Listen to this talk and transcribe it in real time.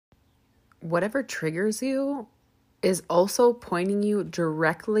whatever triggers you is also pointing you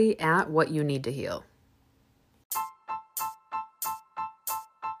directly at what you need to heal.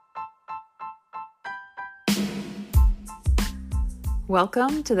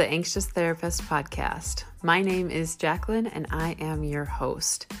 Welcome to the Anxious Therapist Podcast. My name is Jacqueline and I am your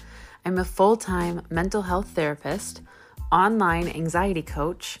host. I'm a full-time mental health therapist, online anxiety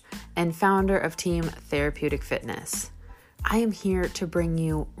coach, and founder of Team Therapeutic Fitness. I am here to bring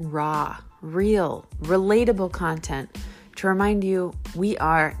you raw, real, relatable content to remind you we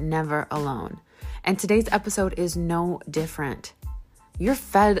are never alone. And today's episode is no different. You're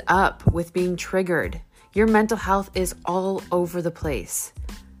fed up with being triggered. Your mental health is all over the place.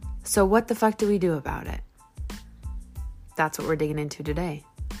 So what the fuck do we do about it? That's what we're digging into today.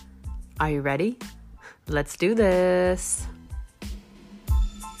 Are you ready? Let's do this.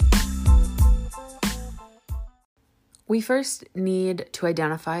 We first need to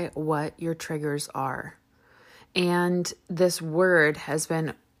identify what your triggers are. And this word has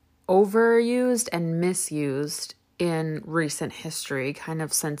been overused and misused in recent history, kind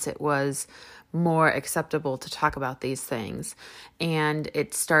of since it was more acceptable to talk about these things. And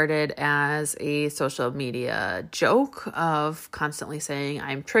it started as a social media joke of constantly saying,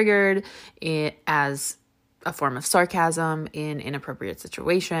 I'm triggered, as a form of sarcasm in inappropriate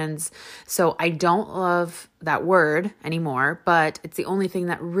situations. So I don't love that word anymore, but it's the only thing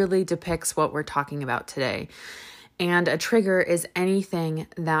that really depicts what we're talking about today. And a trigger is anything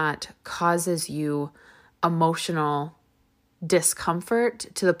that causes you emotional discomfort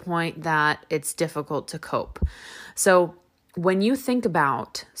to the point that it's difficult to cope. So when you think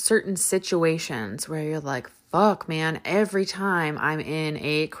about certain situations where you're like, fuck, man, every time I'm in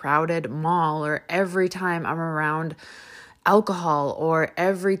a crowded mall, or every time I'm around alcohol, or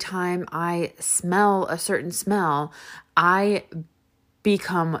every time I smell a certain smell, I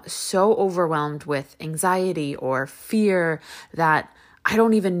become so overwhelmed with anxiety or fear that I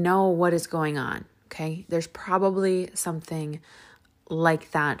don't even know what is going on. Okay, there's probably something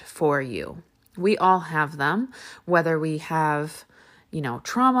like that for you. We all have them, whether we have,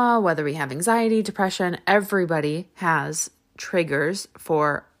 trauma, whether we have anxiety, depression, everybody has triggers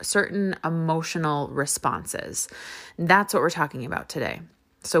for certain emotional responses. That's what we're talking about today.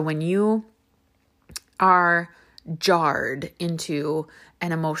 So when you are jarred into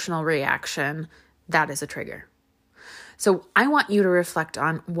an emotional reaction, that is a trigger. So I want you to reflect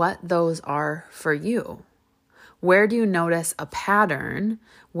on what those are for you. Where do you notice a pattern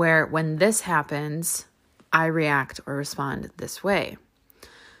where when this happens, I react or respond this way?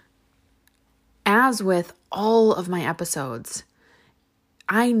 As with all of my episodes,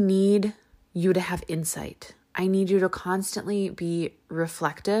 I need you to have insight. I need you to constantly be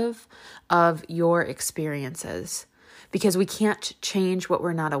reflective of your experiences, because we can't change what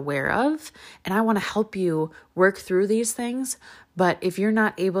we're not aware of. And I want to help you work through these things. But if you're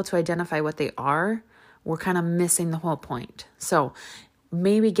not able to identify what they are, we're kind of missing the whole point. So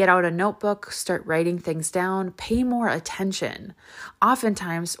maybe get out a notebook, start writing things down, pay more attention.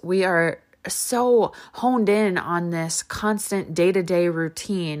 Oftentimes we are so honed in on this constant day-to-day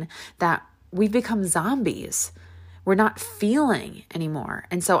routine that we've become zombies. We're not feeling anymore.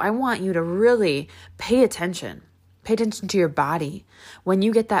 And so I want you to really pay attention. Pay attention to your body. When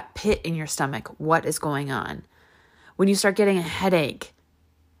you get that pit in your stomach, what is going on? When you start getting a headache,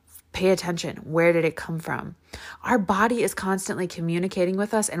 pay attention. Where did it come from? Our body is constantly communicating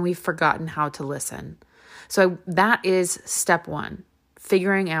with us and we've forgotten how to listen. So that is step one,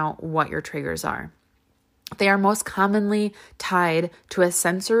 figuring out what your triggers are. They are most commonly tied to a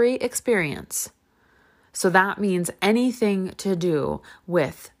sensory experience. So that means anything to do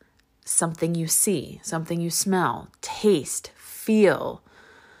with something you see, something you smell, taste, feel,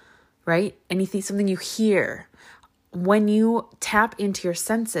 right? Something you hear. When you tap into your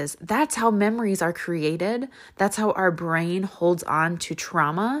senses, that's how memories are created. That's how our brain holds on to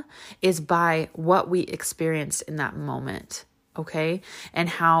trauma, is by what we experienced in that moment, okay? And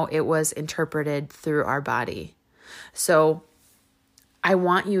how it was interpreted through our body. So I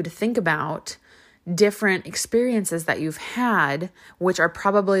want you to think about different experiences that you've had, which are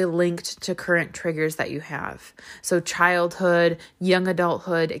probably linked to current triggers that you have. So childhood, young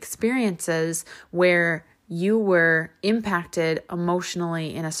adulthood experiences where you were impacted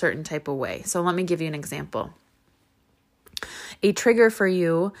emotionally in a certain type of way. So let me give you an example. A trigger for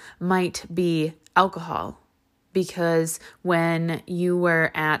you might be alcohol. because when you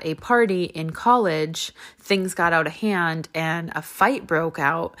were at a party in college, things got out of hand and a fight broke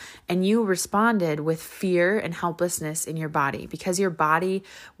out, and you responded with fear and helplessness in your body because your body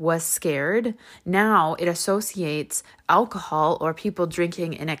was scared. Now it associates alcohol or people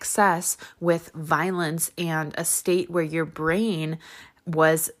drinking in excess with violence and a state where your brain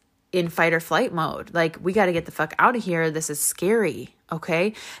was in fight or flight mode. Like, we got to get the fuck out of here. This is scary.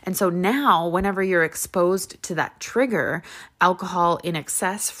 Okay. And so now whenever you're exposed to that trigger, alcohol in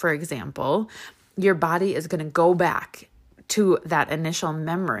excess, for example, your body is going to go back to that initial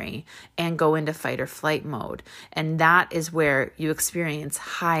memory and go into fight or flight mode. And that is where you experience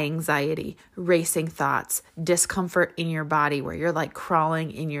high anxiety, racing thoughts, discomfort in your body where you're like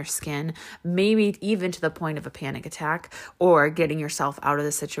crawling in your skin, maybe even to the point of a panic attack, or getting yourself out of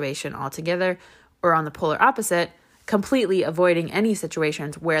the situation altogether, or on the polar opposite, completely avoiding any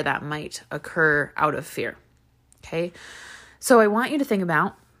situations where that might occur out of fear. Okay. So I want you to think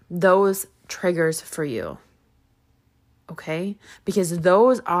about those triggers for you. Okay? Because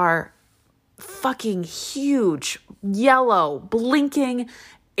those are fucking huge, yellow, blinking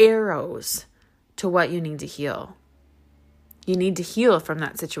arrows to what you need to heal. You need to heal from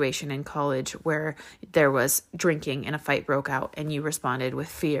that situation in college where there was drinking and a fight broke out and you responded with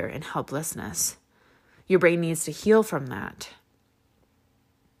fear and helplessness. Your brain needs to heal from that.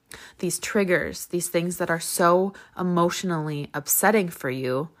 These triggers, these things that are so emotionally upsetting for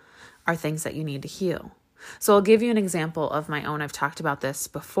you, are things that you need to heal. So I'll give you an example of my own. I've talked about this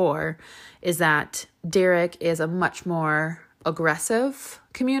before, is that Derek is a much more aggressive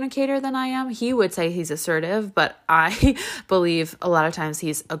communicator than I am. He would say he's assertive, but I believe a lot of times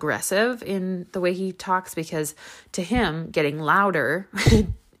he's aggressive in the way he talks, because to him, getting louder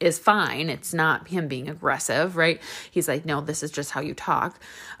is fine. It's not him being aggressive, right? He's like, no, this is just how you talk.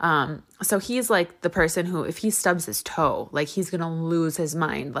 So he's like the person who, if he stubs his toe, like he's going to lose his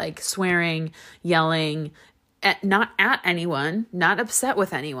mind, like swearing, yelling, not at anyone, not upset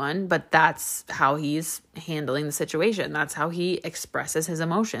with anyone, but that's how he's handling the situation. That's how he expresses his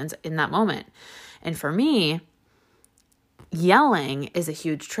emotions in that moment. And for me, yelling is a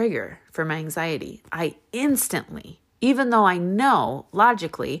huge trigger for my anxiety. I instantly, even though I know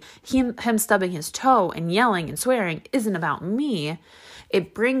logically him stubbing his toe and yelling and swearing isn't about me,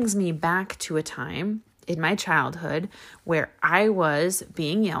 it brings me back to a time in my childhood where I was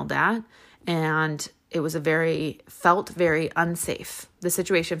being yelled at, and it was felt very unsafe. The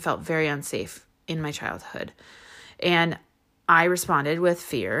situation felt very unsafe in my childhood. And I responded with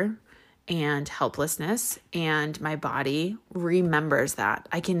fear and helplessness, and my body remembers that.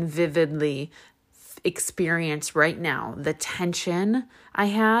 I can vividly experience right now the tension I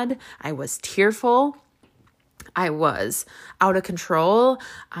had. I was tearful. I was out of control.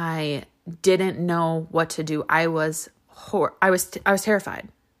 I didn't know what to do. I was terrified.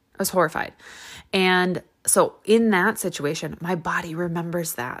 I was horrified. And so in that situation, my body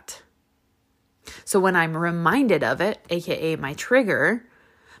remembers that. So when I'm reminded of it, aka my trigger,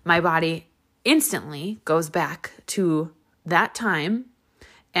 my body instantly goes back to that time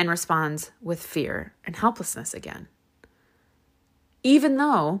and responds with fear and helplessness again. Even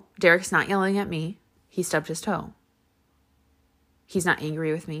though Derek's not yelling at me, he stubbed his toe. He's not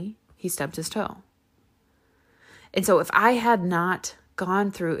angry with me, he stubbed his toe. And so if I had not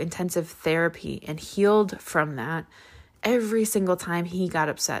gone through intensive therapy and healed from that, every single time he got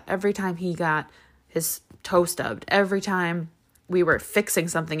upset, every time he got his toe stubbed, every time we were fixing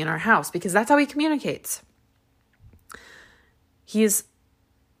something in our house, because that's how he communicates. He's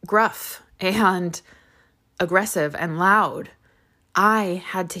gruff and aggressive and loud. I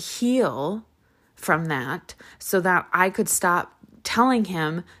had to heal from that so that I could stop telling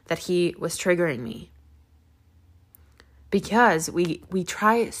him that he was triggering me. Because we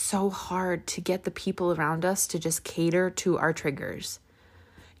try so hard to get the people around us to just cater to our triggers.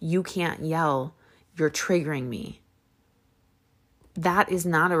 You can't yell, you're triggering me. That is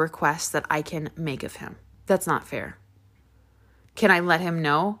not a request that I can make of him. That's not fair. Can I let him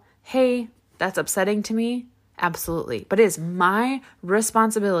know, hey, that's upsetting to me? Absolutely. But it is my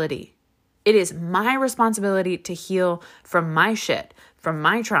responsibility. It is my responsibility to heal from my shit, from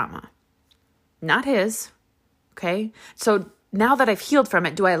my trauma, not his. Okay? So now that I've healed from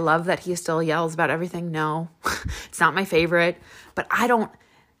it, do I love that he still yells about everything? No. It's not my favorite, but I don't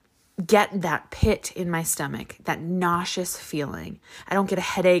get that pit in my stomach, that nauseous feeling. I don't get a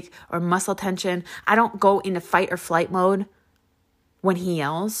headache or muscle tension. I don't go into fight or flight mode when he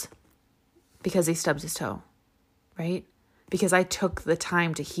yells because he stubs his toe, right? Because I took the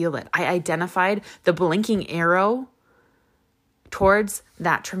time to heal it. I identified the blinking arrow towards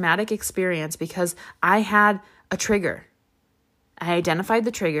that traumatic experience because I had a trigger. I identified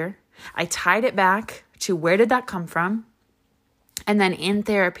the trigger. I tied it back to where did that come from? And then in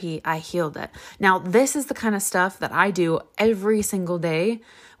therapy, I healed it. Now, this is the kind of stuff that I do every single day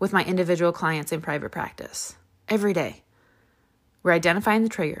with my individual clients in private practice. Every day. We're identifying the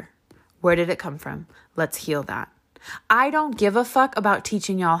trigger. Where did it come from? Let's heal that. I don't give a fuck about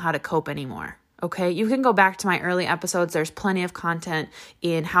teaching y'all how to cope anymore. Okay, you can go back to my early episodes. There's plenty of content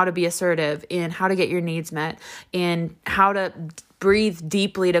in how to be assertive, in how to get your needs met, in how to breathe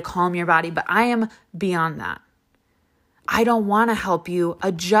deeply to calm your body. But I am beyond that. I don't want to help you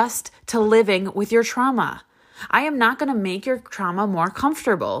adjust to living with your trauma. I am not going to make your trauma more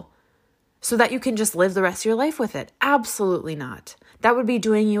comfortable so that you can just live the rest of your life with it. Absolutely not. That would be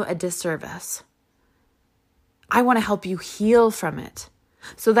doing you a disservice. I want to help you heal from it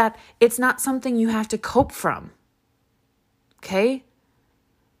so that it's not something you have to cope from. Okay?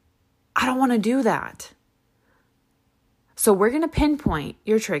 I don't want to do that. So we're going to pinpoint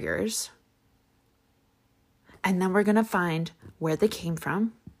your triggers, and then we're going to find where they came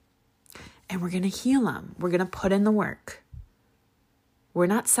from, and we're going to heal them. We're going to put in the work. We're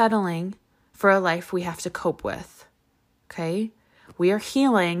not settling for a life we have to cope with. Okay? We are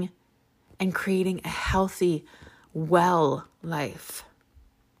healing and creating a healthy, well life.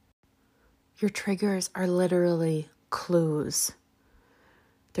 Your triggers are literally clues.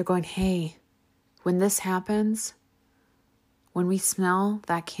 They're going, hey, when this happens, when we smell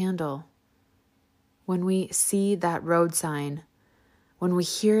that candle, when we see that road sign, when we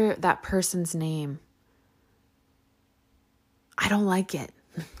hear that person's name, I don't like it.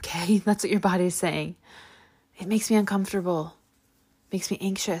 Okay? That's what your body is saying. It makes me uncomfortable. It makes me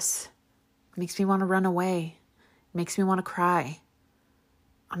anxious. It makes me want to run away. It makes me want to cry.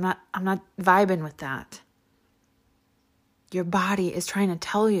 I'm not vibing with that. Your body is trying to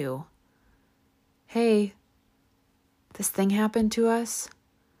tell you, hey, this thing happened to us.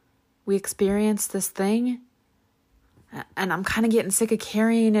 We experienced this thing, and I'm kind of getting sick of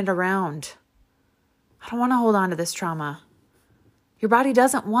carrying it around. I don't want to hold on to this trauma. Your body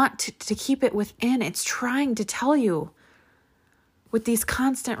doesn't want to keep it within. It's trying to tell you with these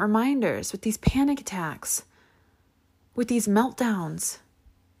constant reminders, with these panic attacks, with these meltdowns,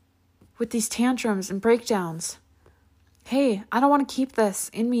 with these tantrums and breakdowns. Hey, I don't want to keep this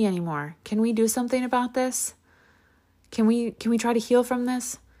in me anymore. Can we do something about this? Can we try to heal from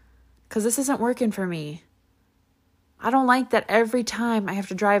this? Because this isn't working for me. I don't like that every time I have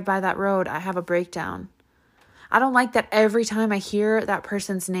to drive by that road, I have a breakdown. I don't like that every time I hear that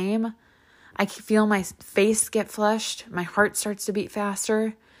person's name, I feel my face get flushed, my heart starts to beat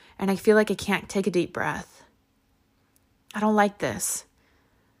faster, and I feel like I can't take a deep breath. I don't like this.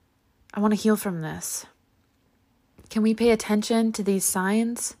 I want to heal from this. Can we pay attention to these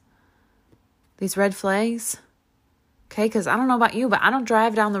signs? These red flags? Okay, because I don't know about you, but I don't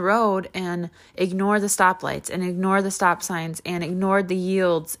drive down the road and ignore the stoplights and ignore the stop signs and ignore the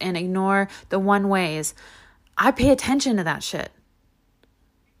yields and ignore the one-ways. I pay attention to that shit.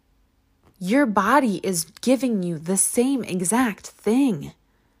 Your body is giving you the same exact thing.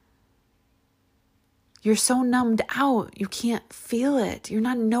 You're so numbed out, you can't feel it. You're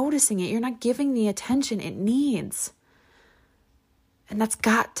not noticing it. You're not giving the attention it needs. And that's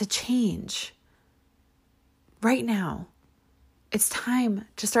got to change. Right now, it's time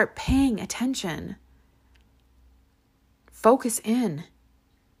to start paying attention. Focus in.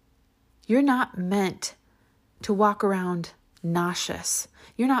 You're not meant to walk around nauseous.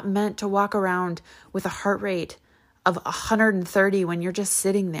 You're not meant to walk around with a heart rate of 130 when you're just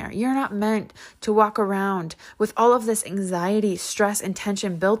sitting there. You're not meant to walk around with all of this anxiety, stress, and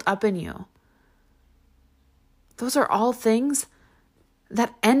tension built up in you. Those are all things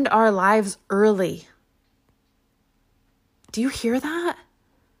that end our lives early. Do you hear that?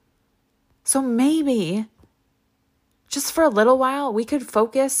 So maybe, just for a little while, we could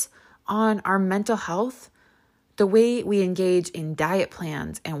focus on our mental health the way we engage in diet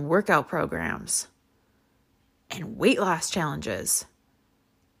plans and workout programs and weight loss challenges.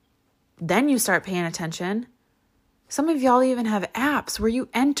 Then you start paying attention. Some of y'all even have apps where you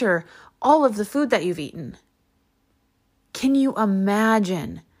enter all of the food that you've eaten. Can you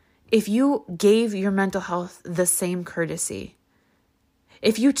imagine if you gave your mental health the same courtesy?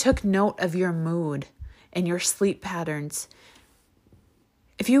 If you took note of your mood and your sleep patterns,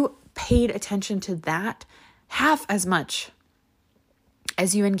 if you paid attention to that half as much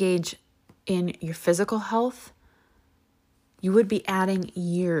as you engage in your physical health, you would be adding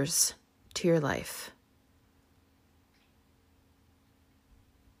years to your life.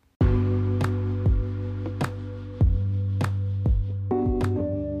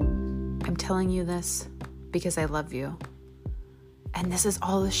 I'm telling you this because I love you. And this is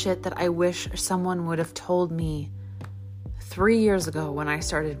all the shit that I wish someone would have told me 3 years ago when I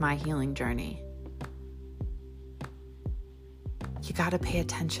started my healing journey. You gotta pay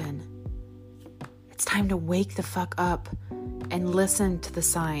attention. It's time to wake the fuck up and listen to the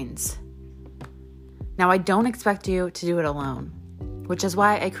signs. Now, I don't expect you to do it alone, which is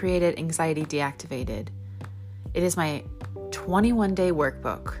why I created Anxiety Deactivated. It is my 21-day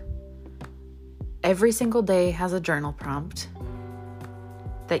workbook. Every single day has a journal prompt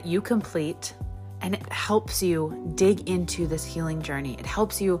that you complete, and it helps you dig into this healing journey. It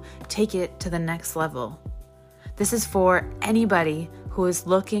helps you take it to the next level. This is for anybody who is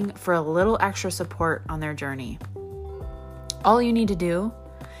looking for a little extra support on their journey. All you need to do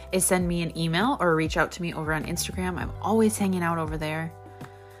is send me an email or reach out to me over on Instagram. I'm always hanging out over there,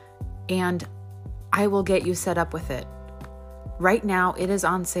 and I will get you set up with it. Right now, it is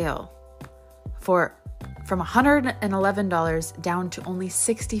on sale from $111 down to only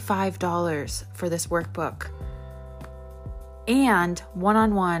 $65 for this workbook, and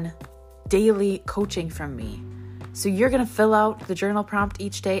one-on-one daily coaching from me. So you're going to fill out the journal prompt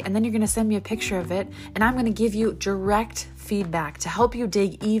each day, and then you're going to send me a picture of it, and I'm going to give you direct feedback to help you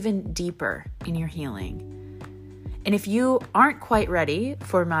dig even deeper in your healing. And if you aren't quite ready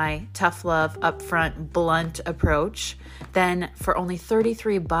for my tough love, upfront, blunt approach, then for only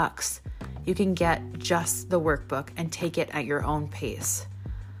 $33, you can get just the workbook and take it at your own pace.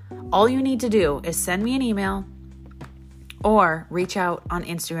 All you need to do is send me an email or reach out on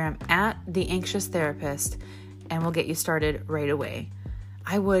Instagram at The Anxious Therapist, and we'll get you started right away.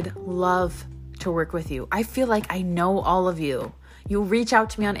 I would love to work with you. I feel like I know all of you. You reach out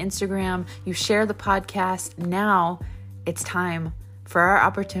to me on Instagram, you share the podcast. Now it's time for our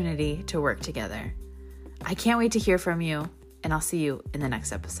opportunity to work together. I can't wait to hear from you, and I'll see you in the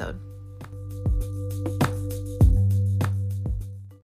next episode.